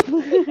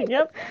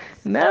Yep.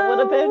 That no,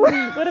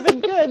 would have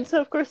been good. So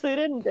of course they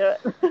didn't do it.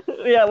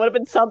 Yeah, it would have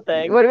been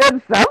something. would have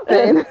been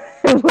something.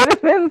 It would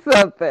have been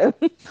something.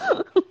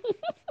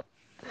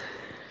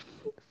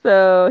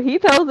 So he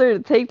tells her to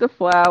take the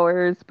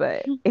flowers,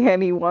 but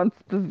Annie wants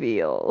the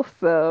veal.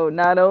 So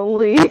not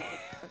only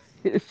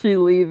is she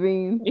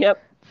leaving,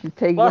 Yep. she's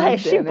Well, taking the hey,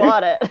 she dinner.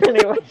 bought it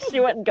anyway. She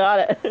went and got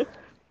it.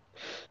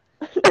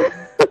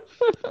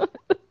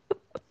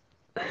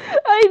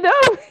 I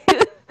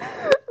know,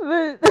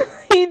 but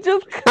he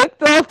just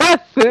cooked all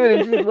that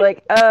food, and she's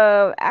like,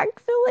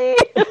 actually,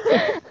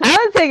 I'm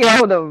gonna take it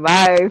home to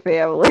my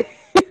family.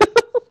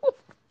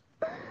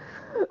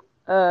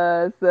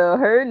 So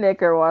her and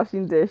Nick are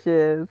washing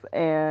dishes,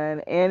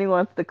 and Annie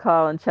wants to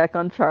call and check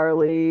on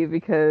Charlie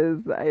because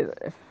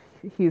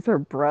he's her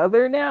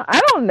brother now. I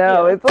don't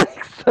know. Yeah. It's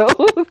like so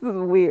this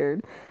is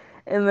weird.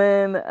 And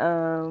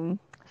then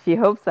she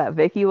hopes that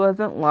Vicky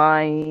wasn't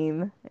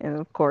lying, and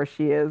of course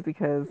she is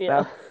because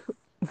Yeah.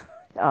 that's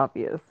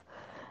obvious.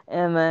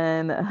 And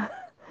then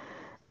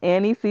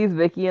Annie sees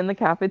Vicky in the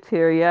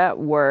cafeteria at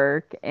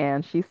work,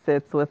 and she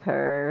sits with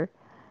her,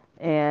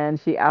 and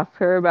she asks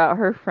her about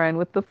her friend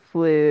with the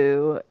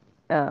flu,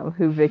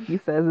 who Vicky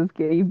says is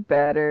getting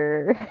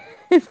better.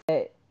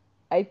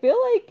 I feel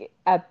like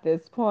at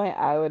this point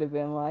I would have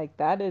been like,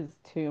 that is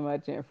too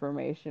much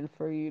information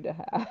for you to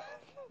have.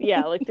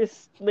 Yeah, like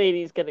this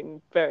lady's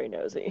getting very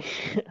nosy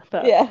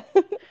about. Yeah.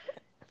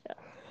 Yeah.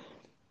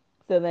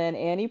 So then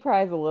Annie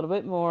pries a little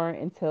bit more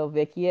until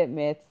Vicky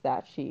admits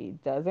that she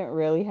doesn't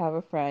really have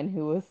a friend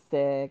who was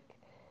sick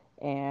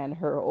and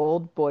her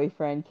old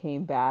boyfriend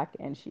came back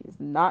and she's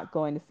not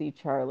going to see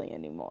Charlie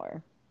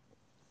anymore.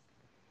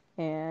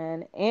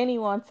 And Annie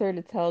wants her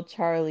to tell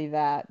Charlie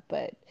that,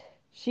 but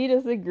she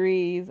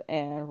disagrees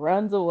and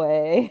runs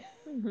away.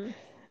 Hmm.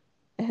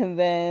 And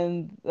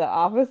then the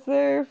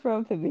officer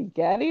from the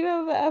beginning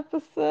of the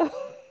episode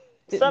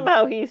is,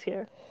 Somehow he's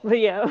here. But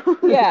yeah.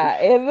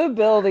 yeah, in the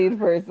building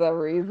for some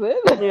reason.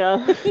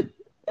 Yeah.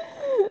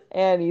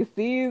 And he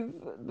sees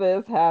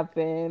this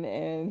happen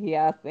and he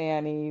asks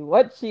Annie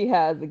what she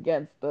has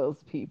against those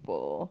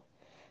people.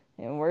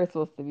 And we're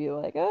supposed to be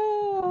like,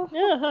 oh,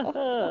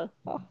 Yeah.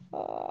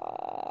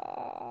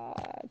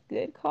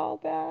 good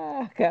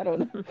callback. I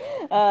don't know.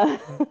 Uh,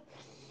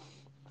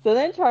 so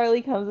then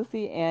Charlie comes to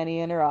see Annie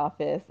in her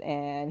office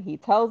and he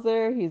tells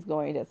her he's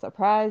going to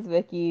surprise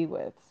Vicky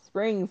with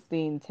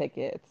Springsteen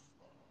tickets.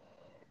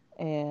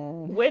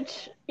 And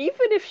Which,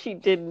 even if she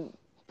didn't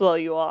blow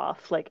you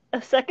off, like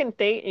a second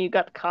date and you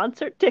got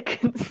concert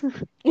tickets,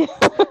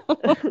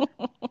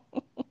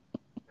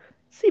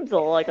 seems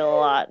like a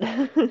lot.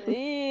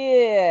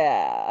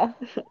 yeah.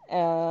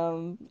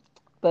 Um,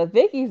 but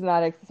Vicky's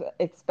not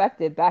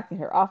expected back in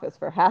her office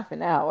for half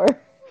an hour.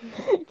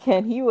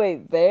 Can he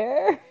wait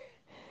there?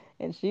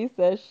 And she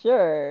says,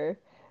 sure.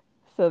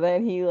 So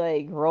then he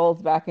like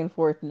rolls back and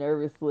forth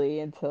nervously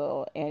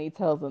until Annie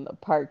tells him to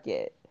park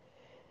it.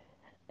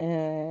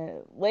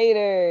 And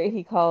later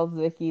he calls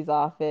Vicky's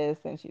office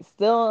and she's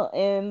still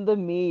in the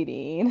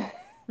meeting.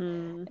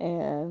 Hmm.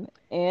 And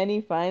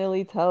Annie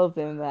finally tells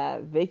him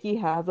that Vicky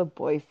has a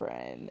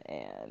boyfriend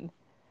and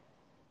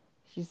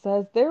she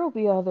says there will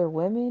be other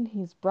women.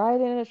 He's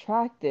bright and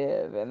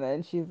attractive. And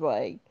then she's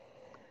like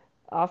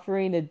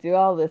offering to do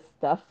all this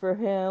stuff for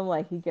him,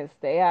 like he can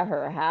stay at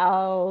her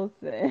house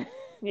and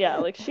Yeah,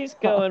 like she's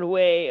going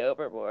way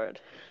overboard.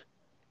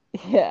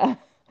 yeah.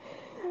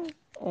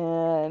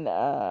 And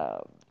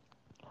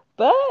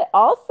but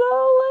also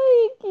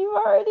like you've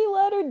already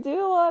let her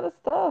do a lot of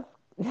stuff.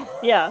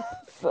 Yeah.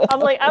 So, I'm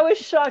like, I was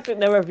shocked it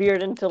never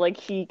veered into like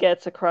he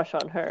gets a crush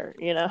on her,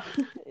 you know?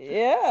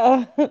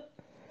 yeah.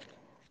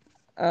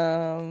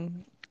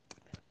 Um,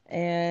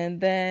 and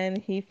then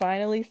he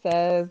finally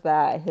says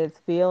that his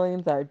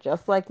feelings are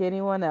just like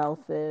anyone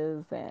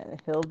else's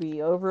and he'll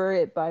be over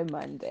it by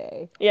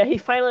Monday. Yeah, he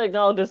finally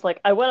acknowledges like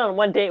I went on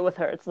one date with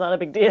her. It's not a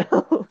big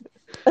deal.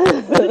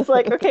 But it's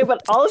like, okay,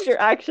 but all of your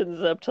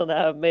actions up till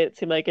now have made it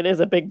seem like it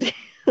is a big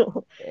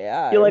deal.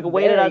 Yeah, You like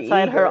waited very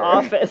outside her eager.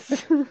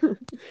 office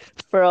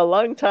for a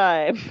long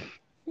time.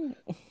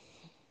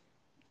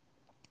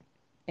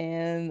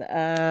 And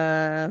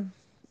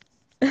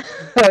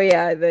oh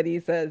yeah, then he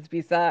says,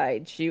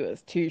 besides, she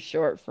was too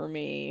short for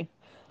me.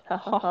 Ha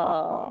ha Ha ha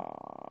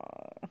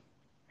ha. ha.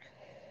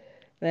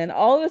 Then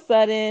all of a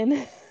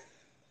sudden,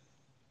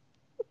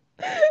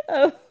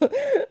 all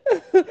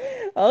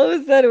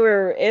of a sudden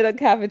we're in a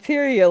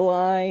cafeteria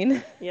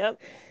line,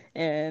 Yep.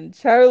 and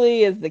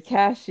Charlie is the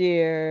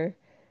cashier.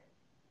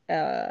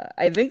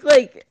 I think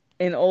like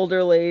an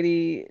older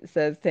lady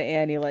says to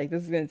Annie like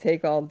this is gonna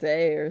take all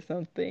day or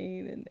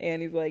something, and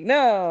Annie's like,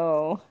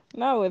 no,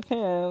 not with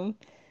him.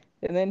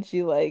 And then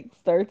she like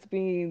starts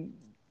being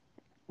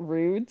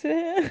rude to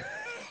him,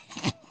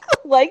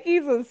 like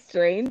he's a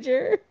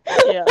stranger.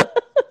 Yeah.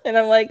 And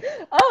I'm like,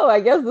 oh, I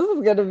guess this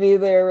is gonna be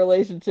their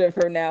relationship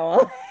from now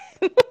on.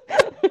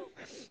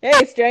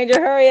 Hey, stranger,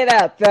 hurry it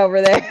up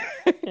over there.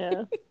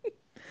 Yeah.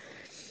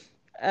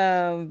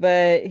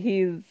 But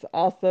he's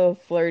also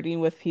flirting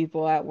with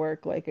people at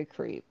work like a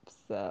creep.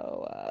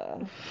 So,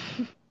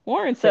 So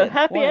warranted,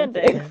 happy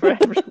warranted. ending for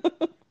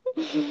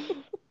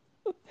everyone.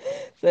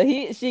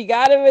 So she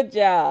got him a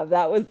job.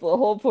 That was the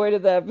whole point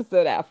of the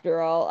episode after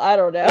all. I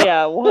don't know.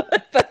 Yeah, what?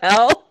 What the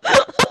hell?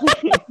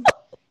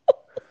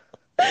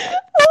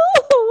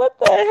 What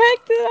the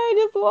heck did I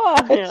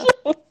Yeah.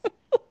 just watch?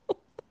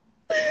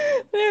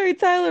 Mary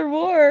Tyler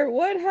Moore,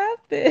 what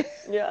happened?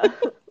 Yeah.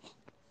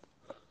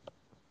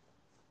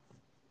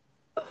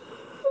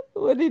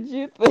 What did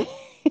you think?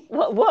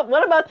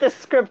 What about this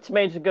script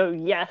made you go,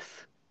 yes,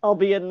 I'll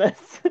be in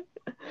this?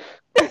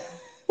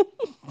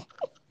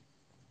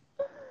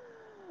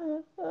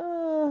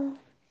 Uh,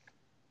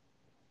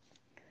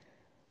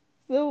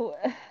 so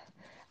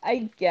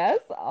I guess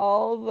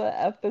all the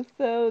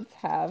episodes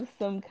have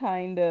some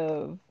kind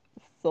of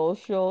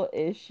social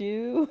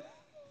issue.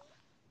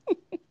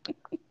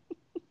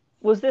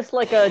 Was this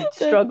like a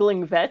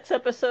struggling vets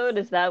episode?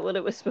 Is that what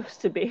it was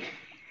supposed to be?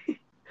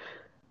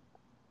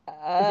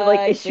 Is it like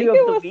I issue think of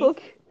it the was supposed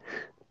week?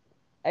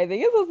 I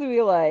think it's supposed to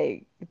be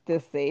like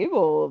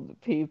disabled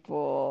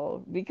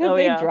people because Oh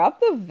they yeah.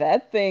 dropped the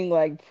vet thing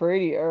like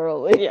pretty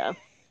early. Yeah.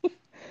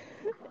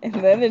 And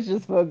then it's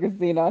just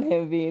focusing on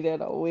him being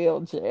in a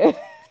wheelchair.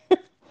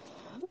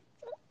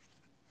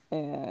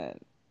 And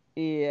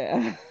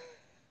yeah.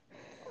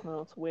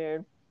 Oh, it's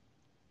weird.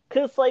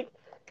 Cause like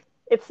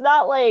it's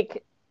not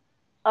like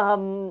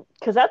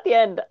because at the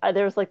end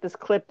there's like this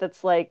clip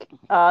that's like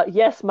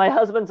yes, my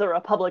husband's a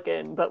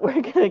Republican, but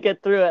we're gonna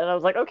get through it. And I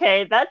was like,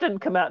 okay, that didn't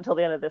come out until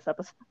the end of this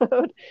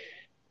episode.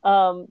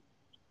 um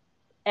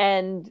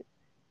and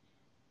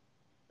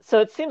so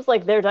it seems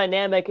like their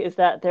dynamic is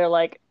that they're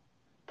like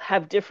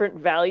have different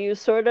values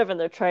sort of, and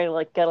they're trying to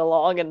like get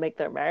along and make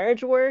their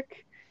marriage work.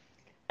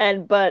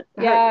 And but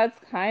her, Yeah, it's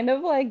kind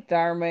of like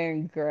Dharma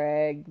and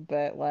Greg,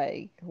 but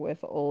like with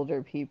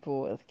older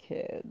people with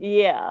kids,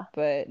 yeah,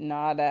 but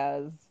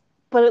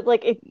but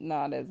it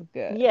not as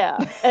good. yeah,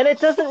 and it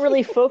doesn't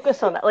really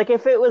focus on that. Like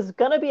if it was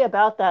gonna be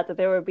about that, that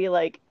there would be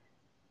like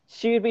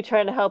she would be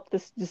trying to help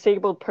this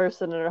disabled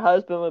person, and her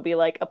husband would be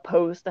like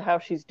opposed to how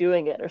she's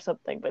doing it or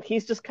something. But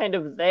he's just kind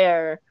of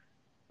there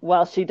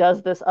while she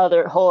does this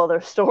other whole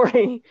other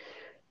story.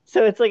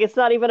 So it's like it's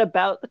not even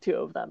about the two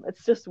of them.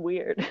 It's just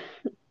weird.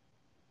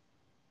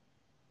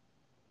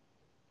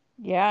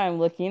 Yeah, I'm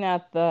looking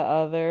at the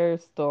other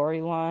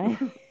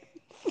storyline.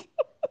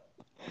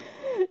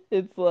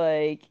 It's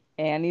like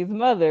Annie's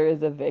mother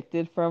is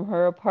evicted from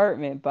her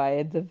apartment by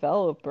a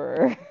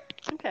developer.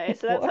 Okay,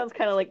 so that What? sounds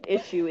kind of like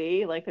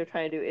issue-y, like they're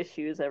trying to do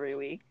issues every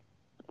week.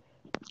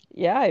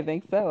 Yeah, I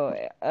think so.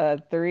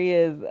 Three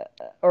is,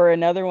 or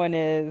another one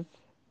is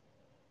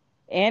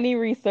Annie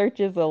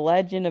researches a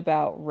legend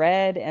about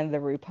Red and the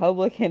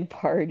Republican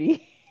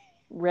Party.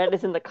 Red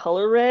is in the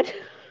color red.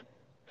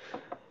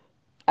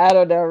 I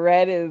don't know.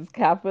 Red is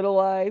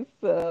capitalized,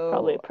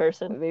 Probably a so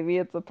person. maybe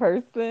it's a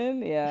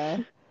person. Yeah.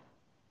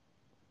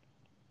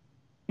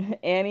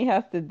 Annie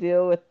has to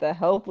deal with the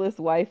helpless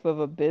wife of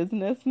a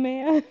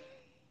businessman.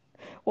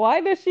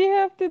 Why does she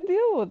have to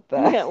deal with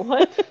that? Yeah,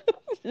 what?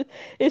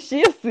 Is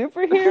she a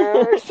superhero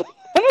or something?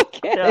 I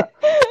don't get Yeah.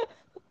 it.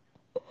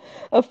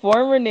 A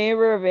former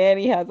neighbor of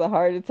Annie has a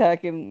heart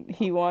attack and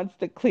he wants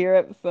to clear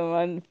up some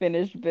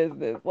unfinished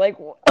business. Like,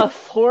 A oh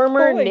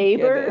former my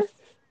neighbor? goodness.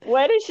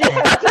 Why did she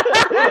have to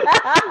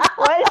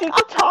why did she have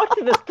to talk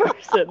to this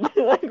person?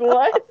 Like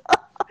what?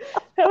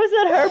 How is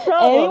that her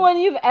problem? Anyone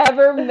you've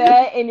ever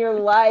met in your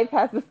life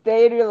has to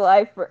stay in your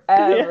life Yeah.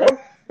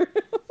 forever.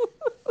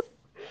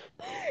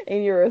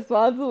 and you're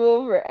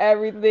responsible for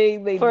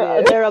everything they For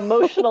do. their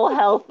emotional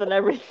health and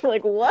everything.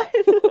 Like, what?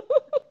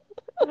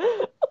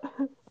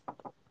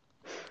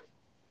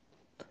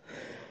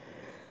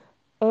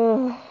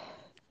 Oh,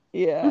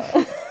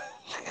 yeah.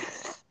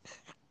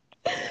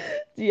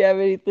 Do you have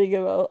anything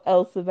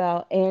else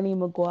about Annie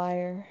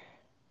Maguire?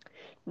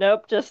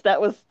 Nope, just that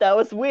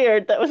was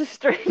weird. That was a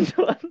strange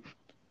one.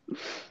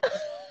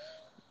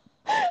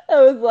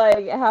 I was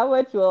like, how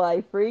much will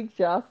I freak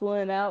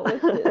Jocelyn out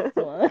with this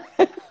one?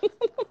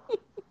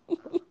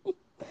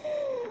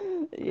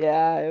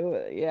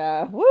 Yeah,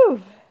 yeah.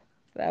 Woo.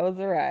 That was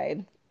a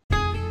ride.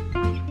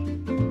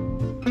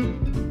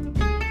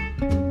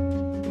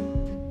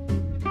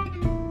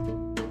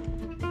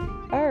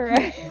 All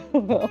right.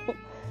 Well,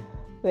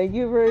 thank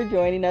you for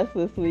joining us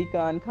this week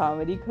on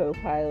Comedy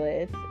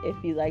Co-Pilots. If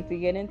you'd like to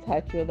get in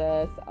touch with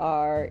us,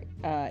 our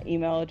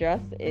email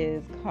address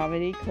is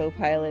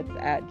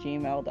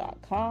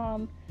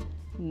comedycopilots@gmail.com.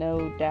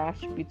 No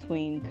dash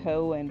between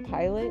co and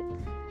pilot.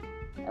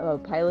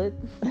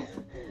 Pilots.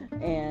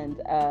 And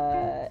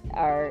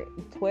our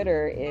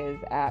Twitter is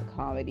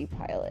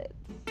 @comedypilots.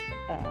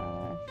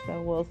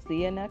 So we'll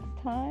see you next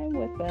time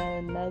with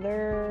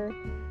another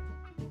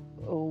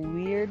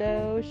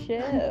weirdo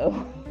show.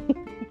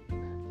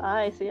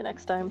 Bye. See you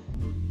next time.